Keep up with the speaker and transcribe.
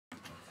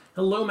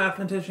Hello,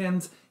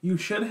 mathematicians! You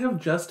should have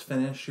just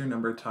finished your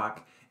number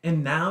talk,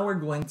 and now we're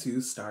going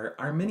to start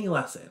our mini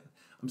lesson.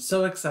 I'm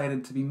so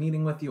excited to be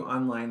meeting with you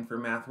online for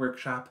Math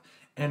Workshop,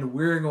 and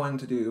we're going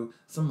to do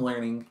some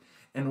learning,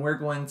 and we're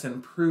going to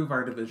improve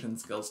our division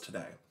skills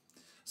today.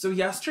 So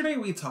yesterday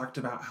we talked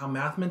about how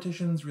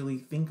mathematicians really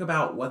think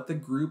about what the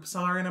groups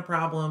are in a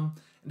problem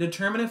and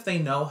determine if they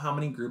know how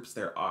many groups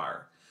there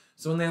are.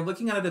 So when they're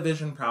looking at a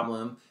division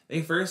problem,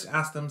 they first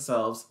ask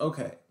themselves,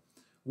 okay,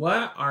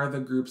 what are the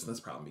groups in this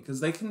problem? Because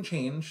they can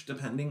change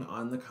depending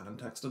on the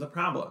context of the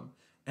problem.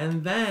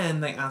 And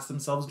then they ask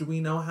themselves, do we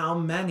know how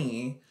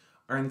many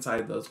are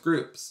inside those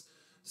groups?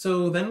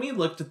 So then we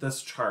looked at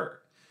this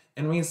chart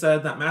and we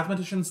said that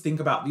mathematicians think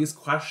about these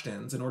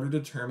questions in order to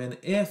determine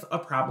if a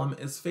problem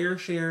is fair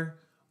share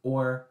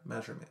or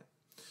measurement.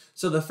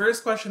 So the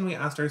first question we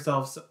asked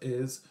ourselves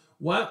is,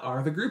 what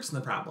are the groups in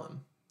the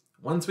problem?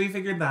 Once we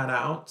figured that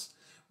out,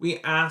 we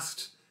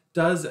asked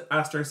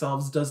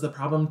ourselves, does the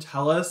problem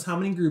tell us how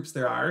many groups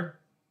there are?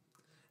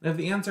 And if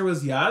the answer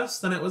was yes,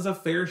 then it was a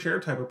fair share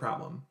type of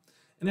problem.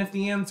 And if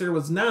the answer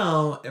was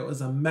no, it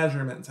was a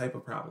measurement type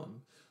of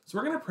problem. So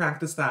we're going to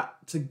practice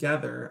that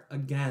together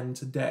again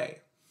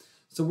today.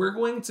 So we're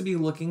going to be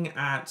looking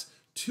at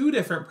two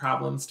different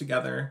problems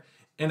together.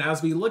 And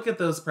as we look at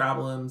those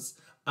problems,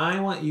 I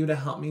want you to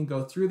help me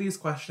go through these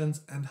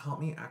questions and help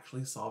me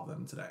actually solve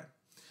them today.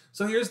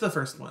 So here's the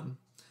first one.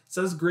 It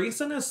says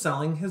Grayson is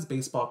selling his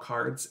baseball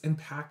cards in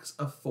packs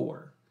of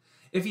 4.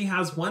 If he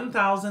has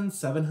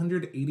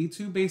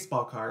 1,782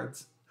 baseball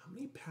cards, how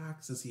many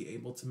packs is he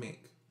able to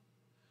make?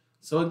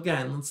 So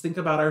again, let's think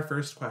about our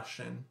first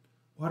question.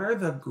 What are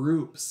the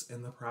groups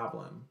in the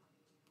problem?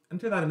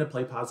 Enter that into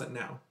play, pause it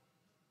now.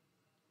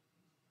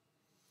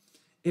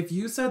 If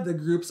you said the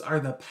groups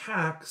are the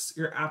packs,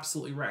 you're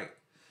absolutely right.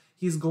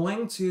 He has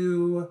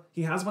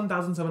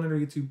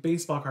 1,782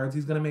 baseball cards.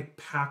 He's going to make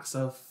packs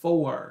of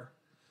 4.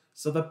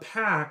 So the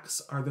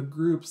packs are the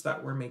groups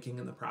that we're making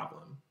in the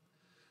problem.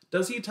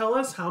 Does he tell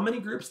us how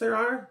many groups there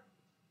are?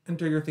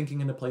 Enter your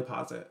thinking into play,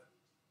 pause it.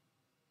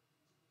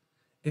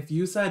 If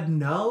you said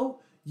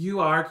no, you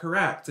are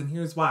correct, and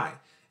here's why.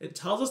 It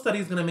tells us that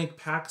he's going to make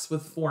packs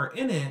with 4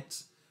 in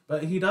it,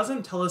 but he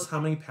doesn't tell us how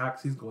many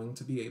packs he's going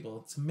to be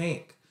able to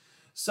make.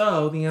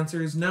 So the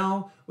answer is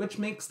no, which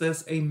makes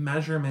this a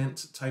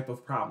measurement type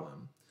of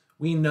problem.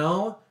 We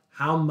know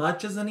how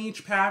much is in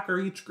each pack or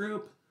each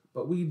group,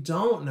 but we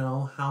don't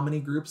know how many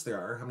groups there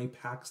are, how many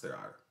packs there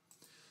are.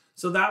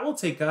 So that will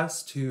take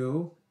us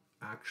to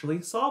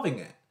actually solving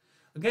it.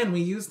 Again, we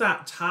use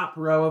that top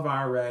row of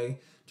our array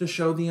to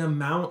show the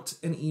amount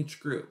in each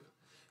group.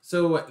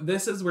 So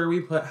this is where we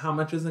put how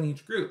much is in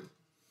each group.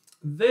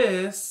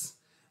 This,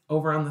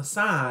 over on the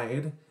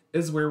side,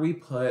 is where we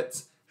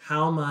put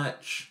how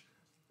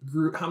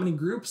many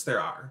groups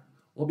there are.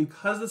 Well,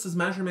 because this is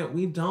measurement,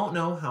 we don't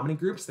know how many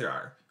groups there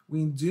are.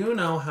 We do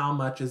know how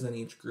much is in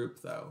each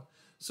group, though.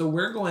 So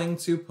we're going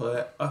to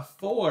put a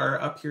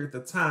 4 up here at the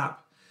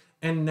top,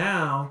 and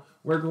now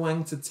we're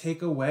going to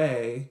take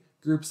away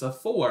groups of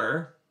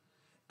 4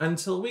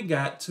 until we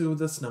get to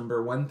this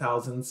number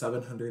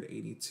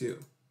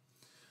 1,782.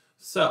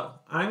 So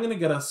I'm going to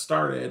get us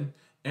started,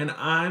 and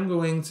I'm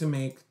going to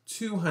make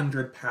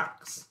 200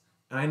 packs.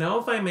 And I know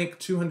if I make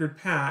 200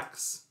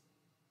 packs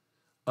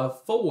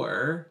of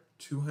 4,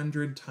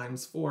 200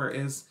 times 4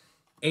 is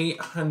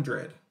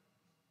 800.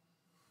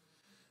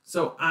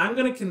 So I'm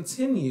going to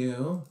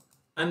continue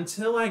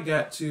until I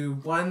get to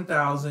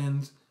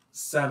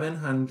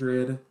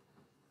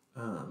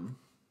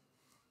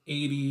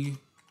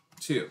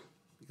 1,782,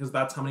 because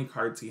that's how many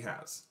cards he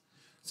has.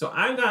 So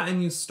I've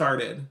gotten you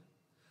started.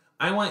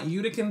 I want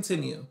you to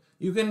continue.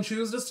 You can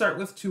choose to start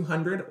with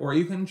 200, or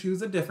you can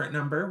choose a different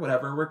number,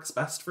 whatever works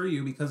best for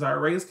you, because our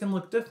arrays can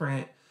look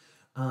different,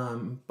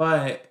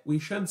 but we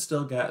should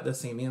still get the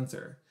same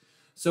answer.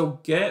 So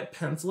get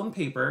pencil and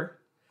paper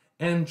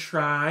and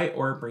try,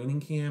 or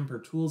Braining Camp or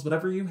tools,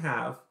 whatever you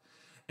have,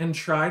 and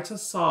try to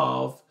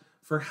solve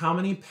for how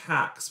many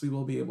packs we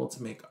will be able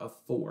to make of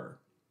 4.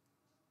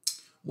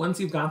 Once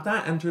you've got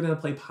that, enter it into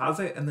play,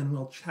 pause it, and then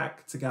we'll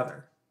check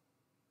together.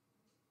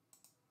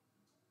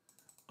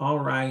 All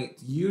right,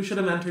 you should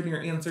have entered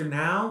your answer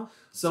now,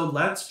 so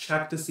let's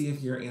check to see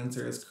if your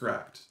answer is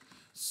correct.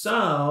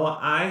 So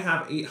I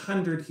have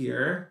 800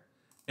 here,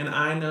 and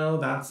I know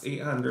that's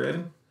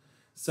 800.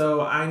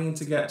 So I need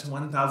to get to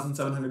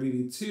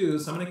 1,782,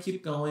 so I'm going to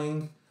keep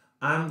going.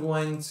 I'm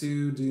going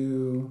to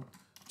do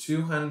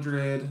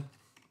 200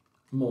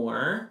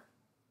 more,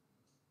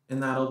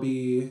 and that'll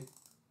be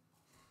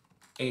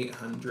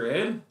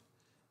 800.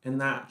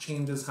 And that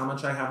changes how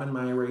much I have in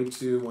my array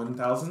to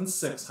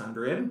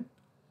 1,600. And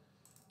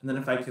then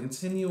if I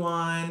continue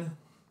on,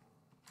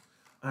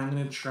 I'm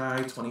going to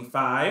try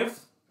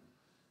 25.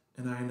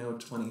 And I know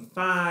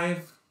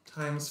 25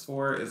 times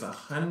 4 is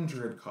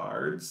 100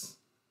 cards.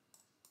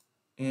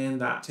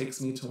 And that takes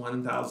me to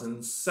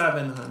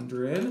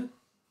 1,700.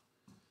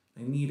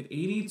 I need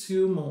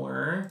 82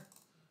 more.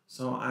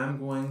 So I'm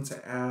going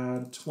to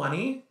add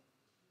 20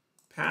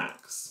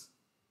 packs.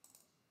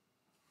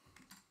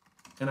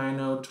 And I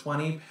know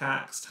 20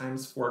 packs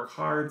times 4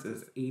 cards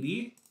is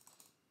 80.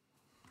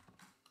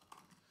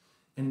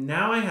 And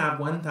now I have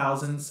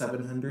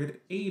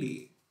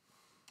 1,780.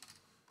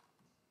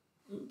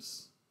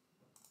 Oops.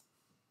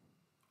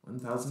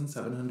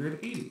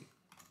 1,780.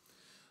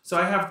 So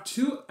I have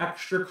 2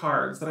 extra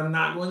cards that I'm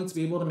not going to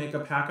be able to make a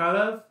pack out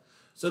of.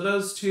 So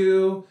those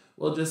 2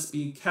 will just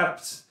be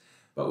kept,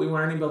 but we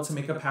weren't able to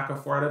make a pack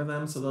of 4 out of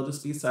them, so they'll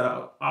just be set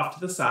out off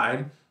to the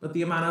side. But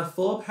the amount of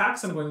full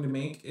packs I'm going to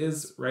make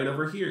is right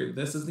over here.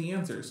 This is the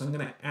answer. So I'm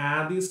going to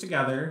add these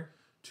together.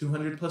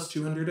 200 plus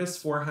 200 is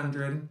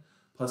 400,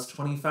 plus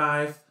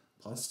 25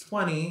 plus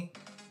 20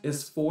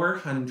 is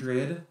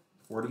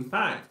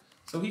 445.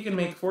 So he can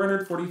make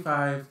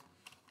 445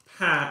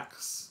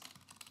 packs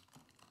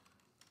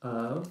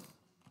of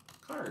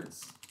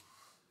cards.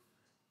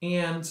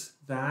 And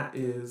that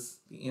is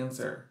the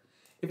answer.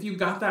 If you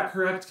got that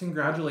correct,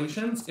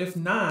 congratulations. If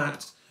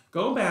not,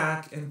 go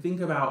back and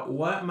think about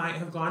what might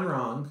have gone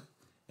wrong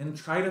and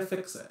try to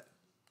fix it.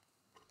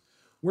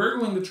 We're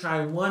going to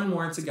try one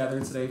more together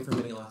today for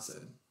mini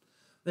lesson.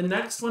 The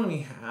next one we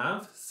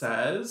have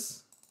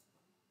says,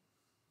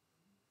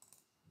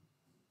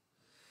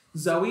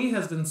 Zoe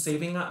has been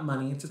saving up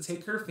money to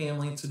take her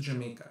family to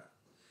Jamaica.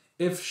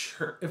 If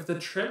the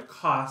trip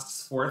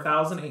costs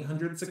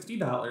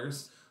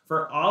 $4,860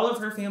 for all of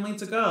her family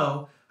to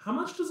go, how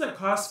much does it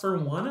cost for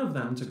one of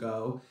them to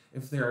go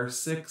if there are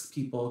 6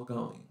 people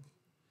going?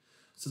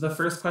 So the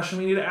first question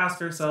we need to ask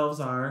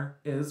ourselves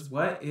is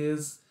what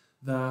is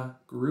the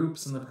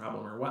groups in the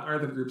problem, or what are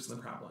the groups in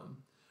the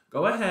problem?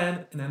 Go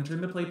ahead and enter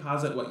into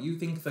PlayPosit what you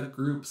think the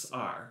groups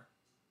are.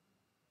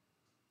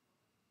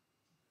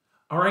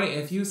 All right,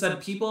 if you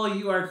said people,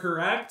 you are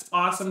correct.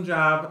 Awesome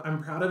job.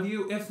 I'm proud of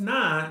you. If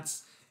not,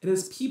 it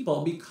is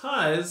people,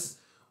 because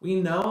we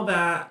know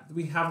that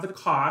we have the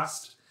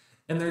cost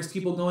and there's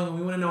people going, and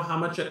we want to know how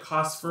much it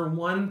costs for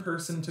one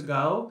person to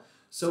go.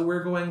 So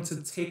we're going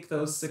to take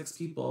those 6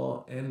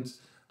 people and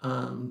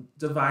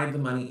divide the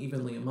money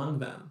evenly among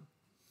them.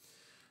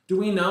 Do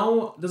we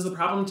know, does the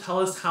problem tell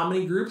us how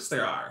many groups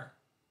there are?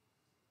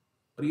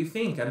 What do you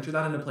think? Enter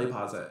that into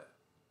PlayPosit.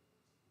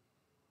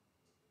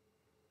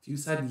 If you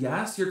said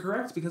yes, you're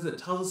correct, because it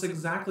tells us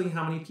exactly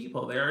how many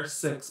people. There are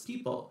 6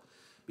 people.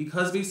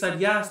 Because we said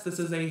yes, this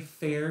is a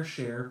fair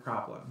share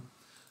problem.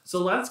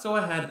 So let's go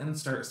ahead and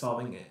start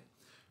solving it.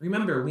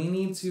 Remember, we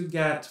need to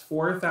get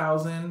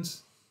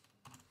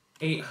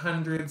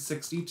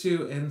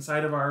 4,862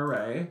 inside of our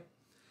array.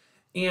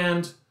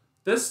 And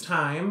this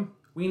time,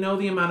 we know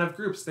the amount of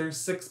groups. There's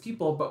 6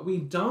 people, but we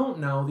don't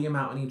know the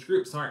amount in each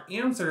group. So our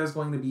answer is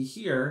going to be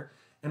here,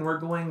 and we're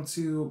going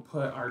to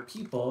put our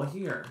people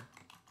here.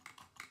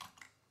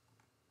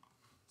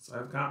 So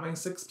I've got my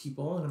 6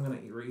 people, and I'm going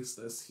to erase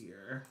this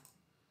here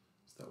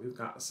so that we've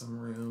got some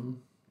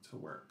room to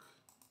work.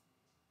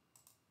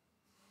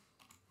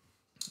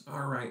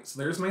 All right, so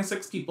there's my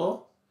 6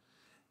 people,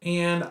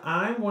 and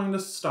I'm going to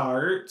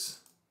start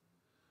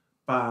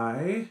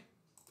by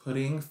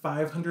putting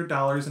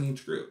 $500 in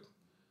each group.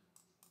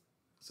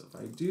 So if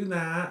I do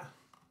that,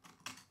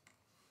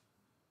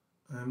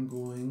 I'm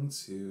going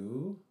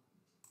to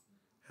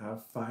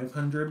have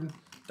 $500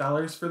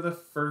 for the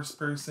first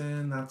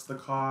person. That's the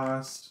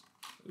cost.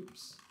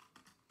 Oops.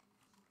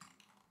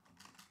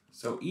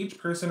 So each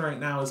person right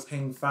now is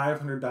paying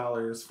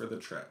 $500 for the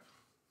trip.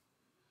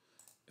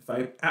 If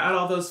I add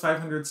all those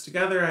 500s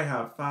together, I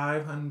have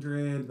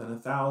 500, then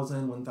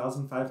 1,000,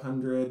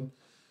 1,500,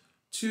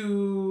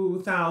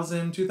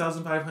 2,000,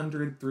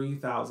 2,500,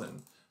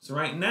 3,000. So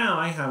right now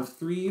I have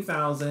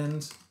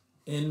 3,000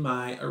 in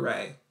my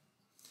array.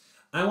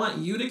 I want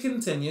you to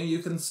continue. You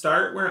can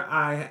start where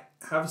I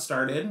have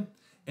started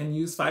and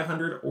use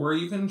 500, or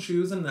you can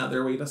choose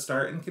another way to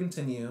start and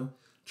continue.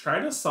 Try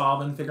to solve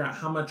and figure out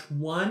how much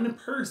one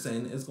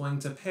person is going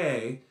to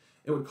pay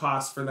it would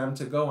cost for them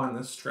to go on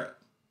this trip.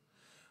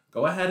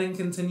 Go ahead and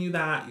continue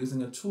that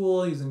using a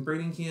tool, using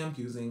Braiding Camp,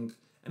 using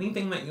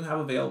anything that you have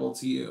available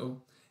to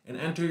you, and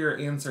enter your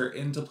answer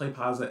into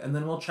PlayPosit, and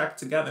then we'll check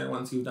together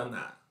once you've done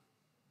that.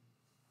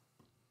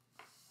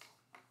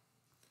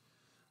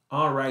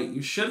 All right,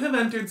 you should have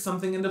entered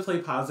something into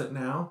PlayPosit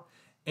now,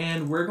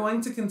 and we're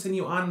going to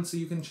continue on so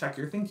you can check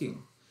your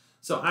thinking.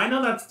 So I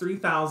know that's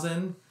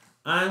 3,000.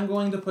 I'm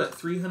going to put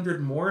 $300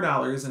 more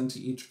into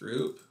each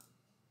group.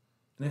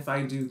 And if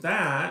I do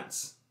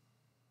that,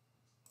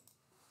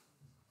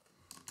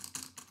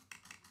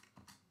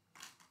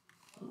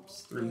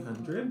 oops,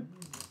 300.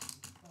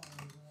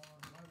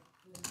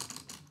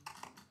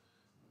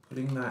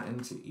 Putting that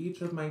into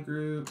each of my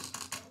groups.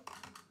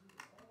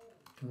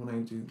 And when I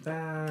do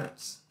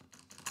that,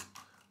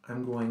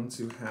 I'm going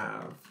to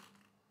have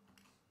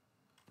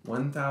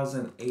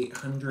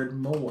 1,800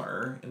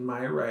 more in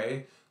my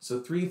array. So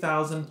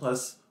 3,000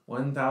 plus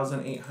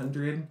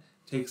 1,800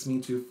 takes me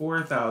to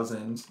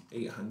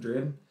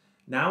 4,800.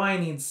 Now I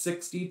need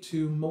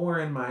 62 more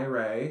in my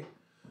array.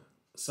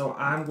 So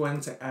I'm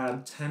going to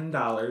add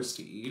 $10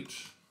 to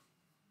each.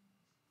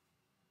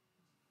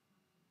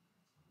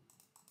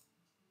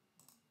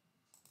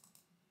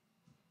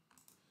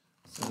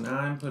 So now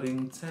I'm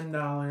putting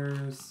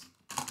 $10.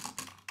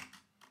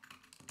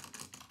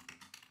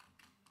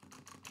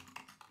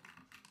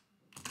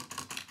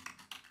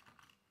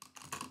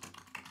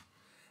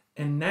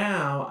 And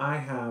now I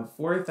have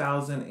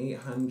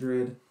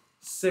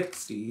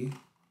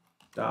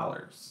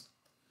 $4,860.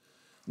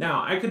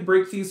 Now, I could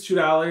break these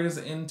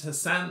 $2 into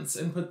cents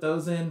and put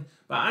those in,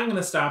 but I'm going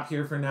to stop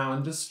here for now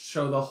and just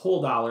show the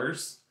whole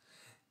dollars.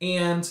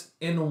 And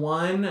in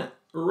one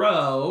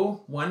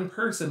row, one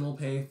person will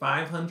pay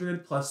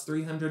 $500 plus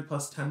 $300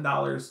 plus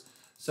 $10.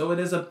 So it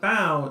is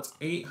about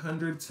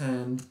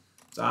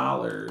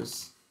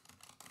 $810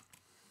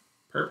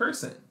 per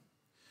person.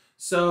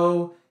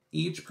 So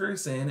each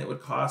person, it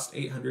would cost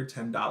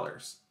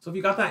 $810. So if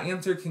you got that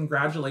answer,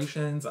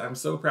 congratulations. I'm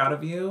so proud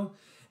of you.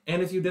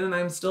 And if you didn't,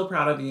 I'm still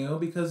proud of you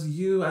because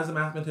you as a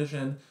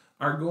mathematician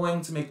are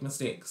going to make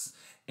mistakes.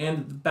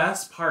 And the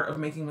best part of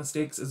making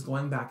mistakes is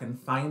going back and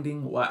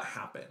finding what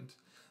happened.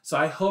 So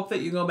I hope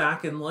that you go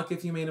back and look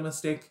if you made a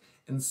mistake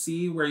and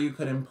see where you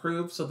could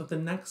improve so that the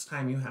next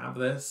time you have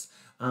this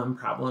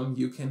problem,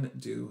 you can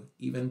do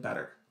even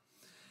better.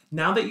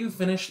 Now that you've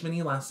finished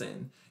mini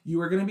lesson, you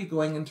are going to be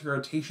going into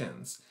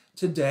rotations.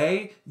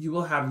 Today, you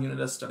will have unit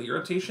of study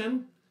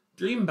rotation,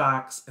 dream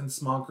box, and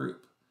small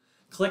group.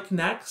 Click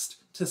next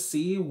to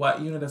see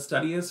what unit of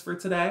study is for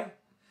today.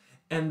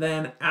 And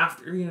then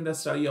after unit of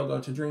study, you'll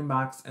go to dream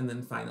box and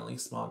then finally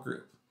small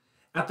group.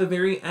 At the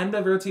very end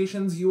of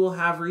rotations, you will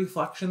have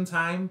reflection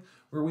time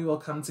where we will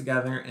come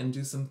together and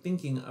do some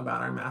thinking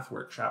about our math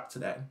workshop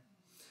today.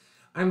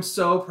 I'm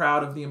so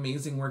proud of the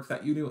amazing work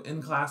that you do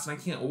in class, and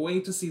I can't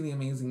wait to see the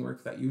amazing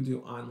work that you do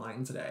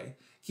online today.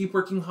 Keep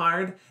working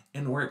hard,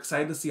 and we're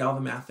excited to see all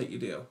the math that you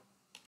do.